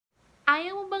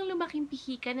Ayaw mo bang lumaking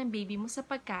pihika ng baby mo sa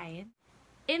pagkain?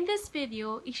 In this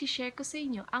video, isi-share ko sa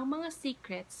inyo ang mga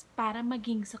secrets para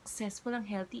maging successful ang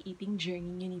healthy eating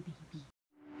journey niyo ni baby.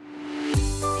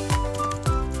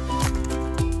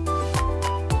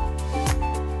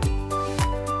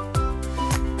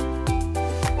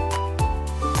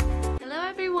 Hello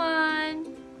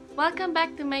everyone! Welcome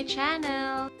back to my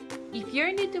channel! If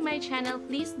you're new to my channel,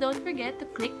 please don't forget to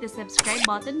click the subscribe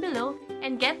button below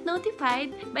and get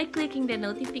notified by clicking the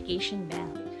notification bell.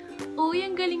 Uy,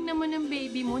 ang galing naman ng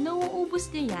baby mo.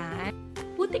 Nauubos niya yan.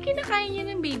 Buti kinakain niya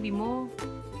ng baby mo.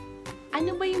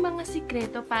 Ano ba yung mga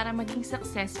sikreto para maging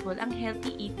successful ang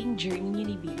healthy eating journey niyo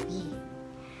ni baby?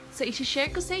 So,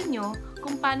 isi-share ko sa inyo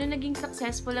kung paano naging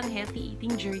successful ang healthy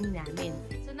eating journey namin.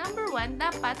 So, number 1,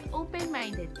 dapat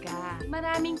open-minded ka.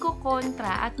 Maraming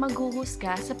kukontra at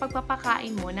maghuhusga sa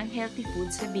pagpapakain mo ng healthy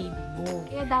food sa baby mo.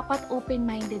 Kaya dapat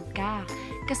open-minded ka.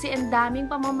 Kasi ang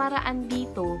daming pamamaraan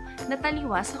dito na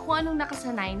taliwas sa kung anong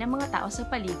nakasanay ng mga tao sa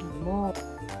paligid mo.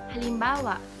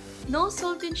 Halimbawa, no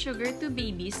salt and sugar to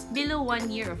babies below 1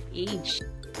 year of age.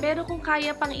 Pero kung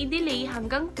kaya pang i-delay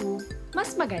hanggang 2,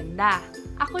 mas maganda.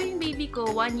 Ako yung baby ko,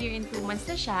 1 year and 2 months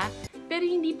na siya, pero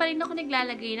hindi pa rin ako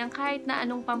naglalagay ng kahit na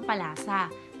anong pampalasa.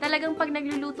 Talagang pag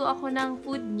nagluluto ako ng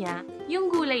food niya,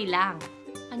 yung gulay lang.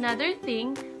 Another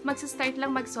thing, magsa-start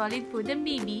lang mag-solid food ang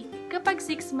baby kapag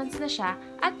 6 months na siya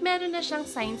at meron na siyang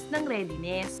signs ng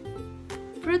readiness.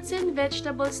 Fruits and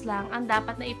vegetables lang ang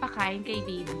dapat na ipakain kay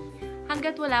baby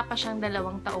hanggat wala pa siyang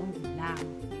 2 taong gulang.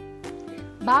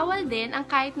 Bawal din ang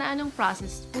kahit na anong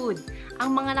processed food.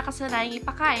 Ang mga nakasanayang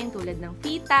ipakain tulad ng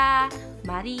pita,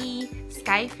 Marie,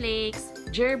 Skyflakes,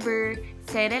 Gerber,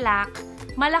 Cerelac,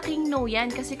 malaking no yan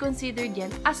kasi considered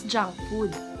yan as junk food.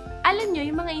 Alam nyo,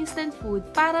 yung mga instant food,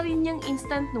 para rin yung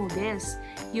instant noodles.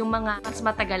 Yung mga mas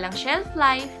matagal ang shelf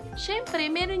life, syempre,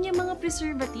 meron yung mga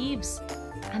preservatives.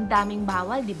 Ang daming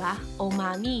bawal, di ba? O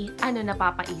mami, ano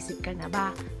napapaisip ka na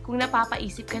ba? Kung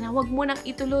napapaisip ka na, wag mo nang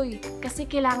ituloy. Kasi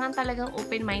kailangan talagang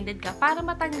open-minded ka para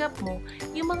matanggap mo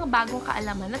yung mga bagong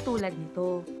kaalaman na tulad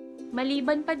nito.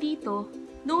 Maliban pa dito,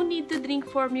 no need to drink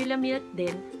formula milk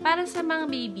din para sa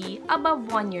mga baby above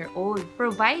 1 year old,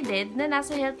 provided na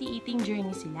nasa healthy eating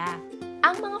journey sila.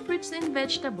 Ang mga fruits and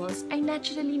vegetables ay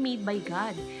naturally made by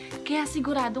God, kaya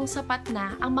siguradong sapat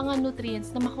na ang mga nutrients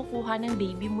na makukuha ng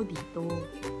baby mo dito.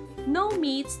 No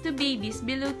meats to babies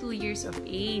below 2 years of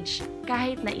age.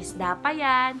 Kahit na isda pa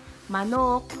yan,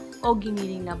 manok, o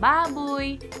giniling na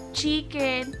baboy,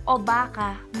 chicken, o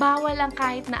baka, bawal ang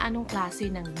kahit na anong klase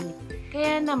ng meat.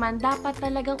 Kaya naman, dapat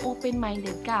talagang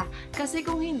open-minded ka. Kasi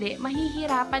kung hindi,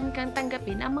 mahihirapan kang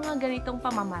tanggapin ang mga ganitong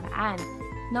pamamaraan.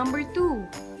 Number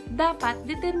 2, dapat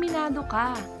determinado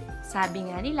ka. Sabi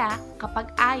nga nila,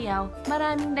 kapag ayaw,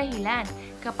 maraming dahilan.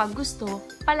 Kapag gusto,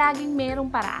 palaging merong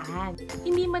paraan.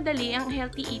 Hindi madali ang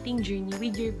healthy eating journey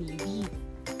with your baby.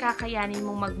 Kakayanin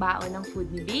mong magbaon ng food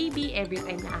ni baby every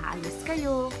time na aalis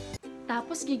kayo.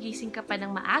 Tapos gigising ka pa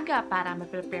ng maaga para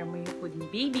ma-prepare mo yung food ni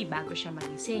baby bago siya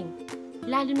magising.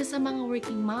 Lalo na sa mga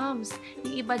working moms.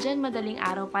 Yung iba dyan, madaling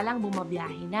araw pa lang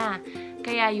bumabiyahe na.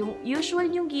 Kaya yung usual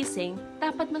yung gising,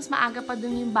 dapat mas maaga pa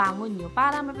dun yung bangon nyo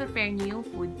para ma-prepare nyo yung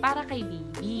food para kay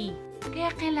baby. Kaya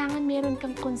kailangan meron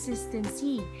kang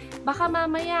consistency. Baka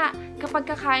mamaya, kapag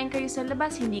kakain kayo sa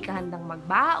labas, hindi ka handang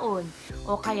magbaon.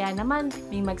 O kaya naman,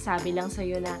 may magsabi lang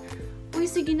sa'yo na, uy,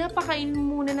 sige na, pakainin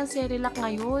mo muna ng Cerelac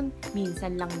ngayon.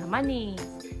 Minsan lang naman eh.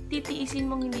 Titiisin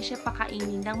mong hindi siya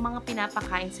pakainin ng mga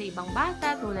pinapakain sa ibang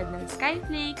bata tulad ng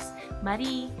Skyflakes,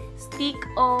 Marie, Stick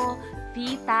O,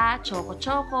 Vita,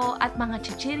 Choco-Choco, at mga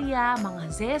chichirya, mga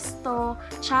Zesto,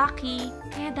 Chucky.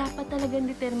 Kaya dapat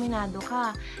talagang determinado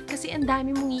ka kasi ang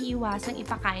dami mong iiwasang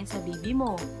ipakain sa baby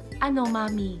mo. Ano,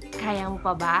 mami? Kaya mo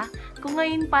pa ba? Kung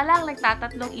ngayon pa lang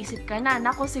nagtatatlong isip ka na,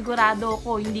 nako sigurado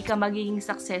ko hindi ka magiging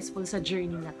successful sa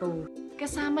journey na to.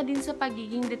 Kasama din sa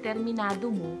pagiging determinado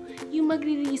mo, yung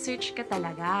magre-research ka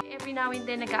talaga. Every now and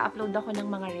then, nag-upload ako ng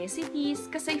mga recipes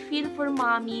kasi I feel for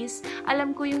mommies.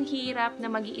 Alam ko yung hirap na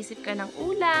mag-iisip ka ng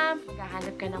ulam,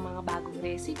 maghahanap ka ng mga bagong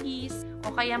recipes, o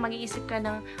kaya mag-iisip ka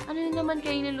ng, ano na naman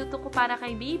kayo niluto ko para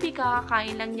kay baby,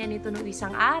 kakakain lang niya nito noong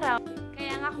isang araw.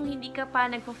 Kaya nga kung hindi ka pa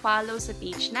nagpo-follow sa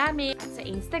page namin at sa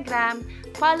Instagram,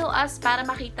 follow us para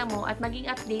makita mo at maging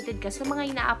updated ka sa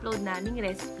mga ina-upload naming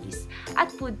recipes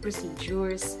at food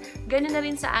procedures. Ganun na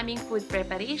rin sa aming food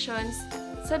preparations.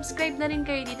 Subscribe na rin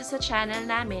kayo dito sa channel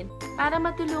namin para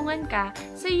matulungan ka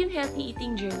sa iyong healthy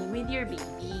eating journey with your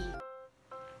baby.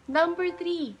 Number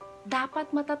 3, dapat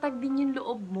matatag din yung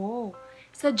loob mo.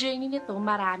 Sa journey nito,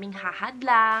 maraming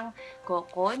hahadlang,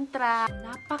 kokontra,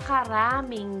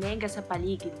 napakaraming nega sa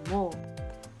paligid mo.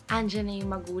 Andyan na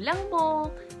yung magulang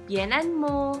mo, biyenan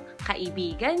mo,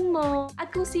 kaibigan mo,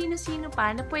 at kung sino-sino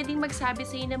pa na pwedeng magsabi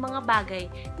sa iyo ng mga bagay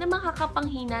na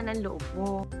makakapanghina ng loob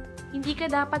mo. Hindi ka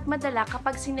dapat madala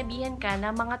kapag sinabihan ka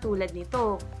ng mga tulad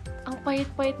nito. Ang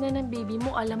payat-payat na ng baby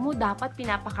mo, alam mo, dapat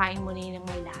pinapakain mo na yun ng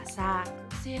may lasa.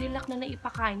 Cerelac na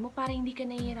naipakain mo para hindi ka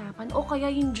nahihirapan. O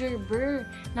kaya yung gerber,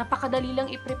 napakadali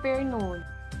lang i-prepare nun.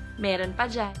 Meron pa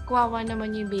dyan, kawawa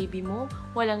naman yung baby mo,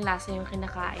 walang lasa yung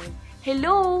kinakain.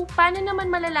 Hello! Paano naman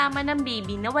malalaman ng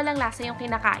baby na walang lasa yung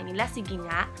kinakain nila? Sige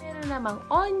nga. Meron namang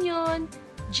onion,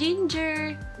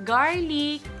 ginger,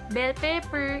 garlic, bell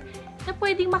pepper, na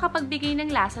pwedeng makapagbigay ng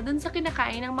lasa dun sa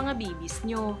kinakain ng mga babies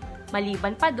nyo.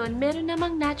 Maliban pa dun, meron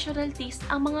namang natural taste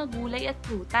ang mga gulay at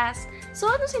prutas.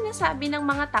 So, ano sinasabi ng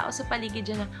mga tao sa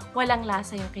paligid dyan na walang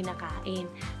lasa yung kinakain?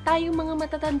 Tayong mga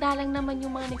matatanda lang naman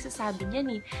yung mga nagsasabi niyan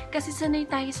eh. Kasi sanay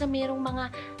tayo sa merong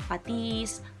mga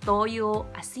patis, toyo,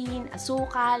 asin,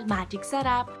 asukal, magic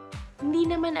sarap.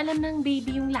 Hindi naman alam ng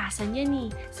baby yung lasa niyan eh.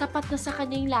 Sapat na sa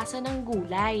kanya yung lasa ng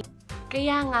gulay.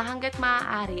 Kaya nga, hanggat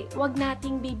maaari, huwag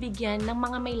nating bibigyan ng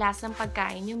mga may lasang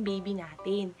pagkain yung baby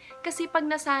natin. Kasi pag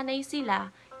nasanay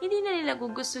sila, hindi na nila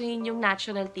gugustuhin yung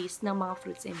natural taste ng mga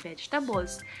fruits and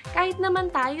vegetables. Kahit naman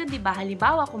tayo, di ba?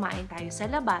 Halimbawa, kumain tayo sa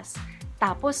labas.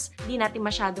 Tapos, di natin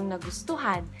masyadong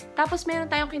nagustuhan. Tapos, meron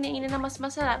tayong kinainan na mas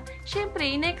masarap. Siyempre,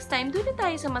 next time, doon na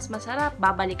tayo sa mas masarap.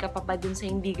 Babalik ka pa ba dun sa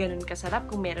hindi ganun kasarap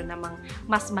kung meron namang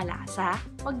mas malasa?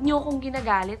 Huwag niyo kong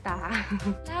ginagalit, ha?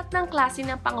 Lahat ng klase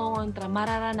ng pangongontra,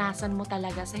 mararanasan mo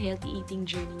talaga sa healthy eating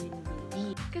journey ni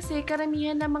baby. Kasi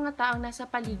karamihan ng mga taong nasa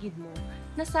paligid mo,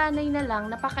 nasanay na lang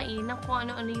napakain ng kung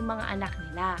ano-ano yung mga anak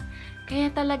nila. Kaya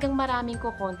talagang maraming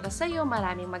kukontra sa'yo,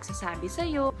 maraming magsasabi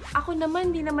sa'yo. Ako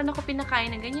naman, di naman ako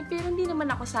pinakain ng ganyan, pero hindi naman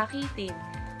ako sakitin.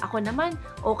 Ako naman,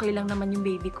 okay lang naman yung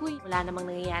baby ko eh. Wala namang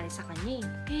nangyayari sa kanya eh.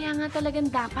 Kaya nga talagang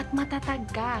dapat matatag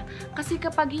ka. Kasi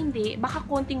kapag hindi, baka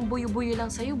konting buyo-buyo lang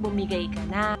sa'yo, bumigay ka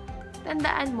na.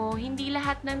 Tandaan mo, hindi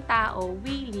lahat ng tao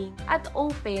willing at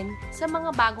open sa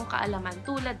mga bagong kaalaman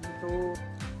tulad nito.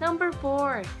 Number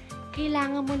 4.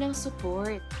 Kailangan mo ng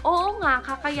support. Oo nga,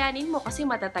 kakayanin mo kasi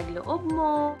matatag loob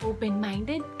mo,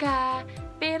 open-minded ka,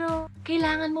 pero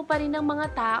kailangan mo pa rin ng mga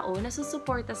tao na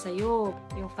susuporta sa'yo.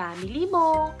 Yung family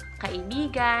mo,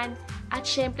 kaibigan, at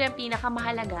syempre ang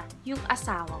pinakamahalaga, yung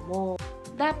asawa mo.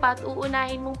 Dapat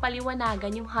uunahin mong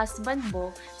paliwanagan yung husband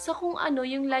mo sa kung ano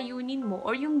yung layunin mo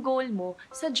or yung goal mo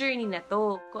sa journey na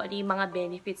to. Kung ano yung mga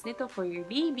benefits nito for your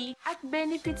baby at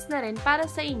benefits na rin para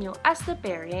sa inyo as the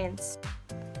parents.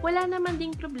 Wala naman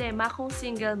ding problema kung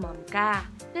single mom ka.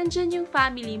 Nandyan yung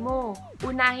family mo.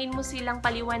 Unahin mo silang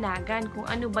paliwanagan kung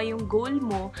ano ba yung goal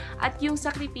mo at yung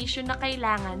sakripisyo na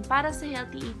kailangan para sa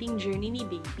healthy eating journey ni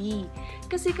baby.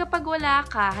 Kasi kapag wala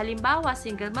ka, halimbawa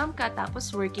single mom ka tapos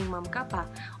working mom ka pa,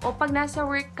 o pag nasa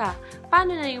work ka,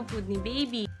 paano na yung food ni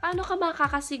baby? Paano ka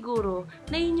makakasiguro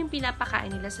na yun yung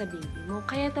pinapakain nila sa baby mo?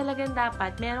 Kaya talagang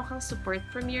dapat meron kang support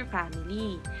from your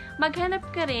family. Maghanap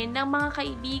ka rin ng mga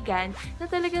kaibigan na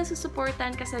talagang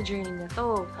susuportan ka sa journey na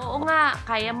to. Oo nga,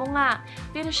 kaya mo nga.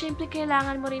 Pero syempre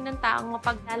kailangan mo rin ng taong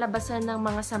mapaglalabasan ng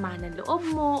mga sama ng loob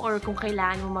mo or kung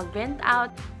kailangan mo mag-vent out.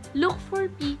 Look for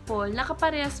people na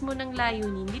kaparehas mo ng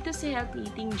layunin dito sa healthy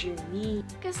eating journey.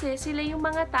 Kasi sila yung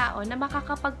mga tao na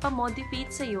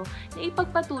makakapagpamotivate sa'yo na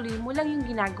ipagpatuloy mo lang yung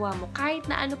ginagawa mo kahit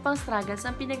na ano pang struggles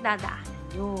ang pinagdadaanan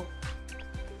nyo.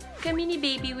 Kami ni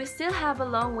baby, we still have a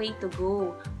long way to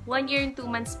go. 1 year and 2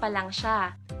 months pa lang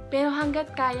siya. Pero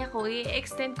hanggat kaya ko,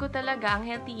 i-extend ko talaga ang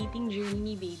healthy eating journey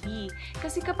ni baby.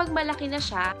 Kasi kapag malaki na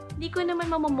siya, di ko naman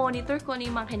mamamonitor kung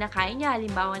ano yung mga kinakain niya.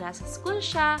 Halimbawa, nasa school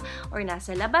siya or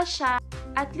nasa labas siya.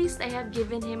 At least I have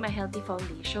given him a healthy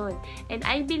foundation. And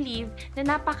I believe na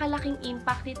napakalaking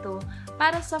impact nito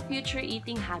para sa future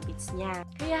eating habits niya.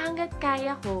 Kaya hanggat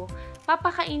kaya ko,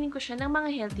 papakainin ko siya ng mga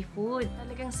healthy food.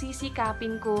 Talagang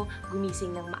sisikapin ko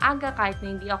gumising ng maaga kahit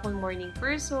na hindi ako morning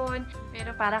person.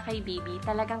 Pero para kay baby,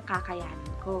 talagang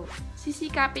kakayanin ko.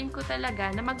 Sisikapin ko talaga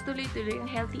na magtuloy-tuloy ang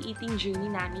healthy eating journey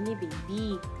namin ni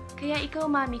baby. Kaya ikaw,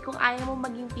 mami, kung ayaw mo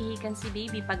maging pihikan si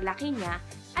baby paglaki niya,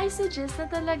 I suggest na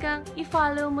talagang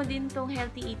i-follow mo din tong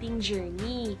healthy eating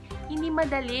journey. Hindi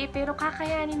madali, pero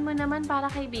kakayanin mo naman para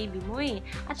kay baby mo eh.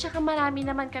 At saka marami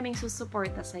naman kaming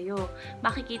susuporta sa'yo.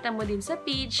 Makikita mo din sa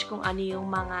page kung ano yung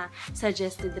mga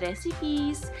suggested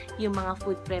recipes, yung mga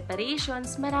food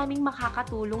preparations, maraming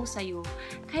makakatulong sa'yo.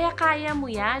 Kaya kaya mo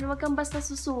yan, huwag kang basta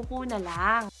susuko na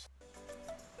lang.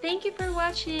 Thank you for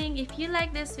watching. If you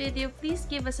like this video, please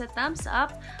give us a thumbs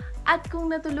up. At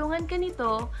kung natulungan ka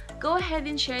nito, go ahead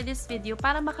and share this video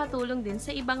para makatulong din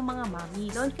sa ibang mga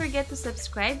mommies. Don't forget to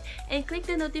subscribe and click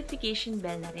the notification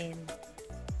bell na rin.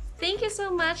 Thank you so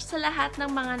much sa lahat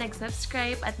ng mga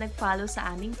nag-subscribe at nag-follow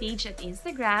sa aming page at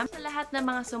Instagram, sa lahat ng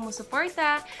mga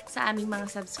sumusuporta, sa aming mga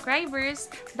subscribers.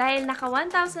 Dahil naka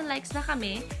 1,000 likes na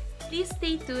kami, please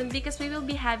stay tuned because we will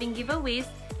be having giveaways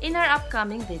in our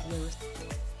upcoming videos.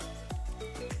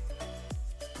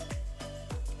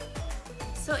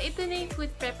 So, ito na yung food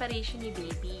preparation ni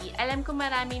Baby. Alam ko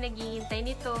maraming naghihintay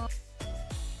nito.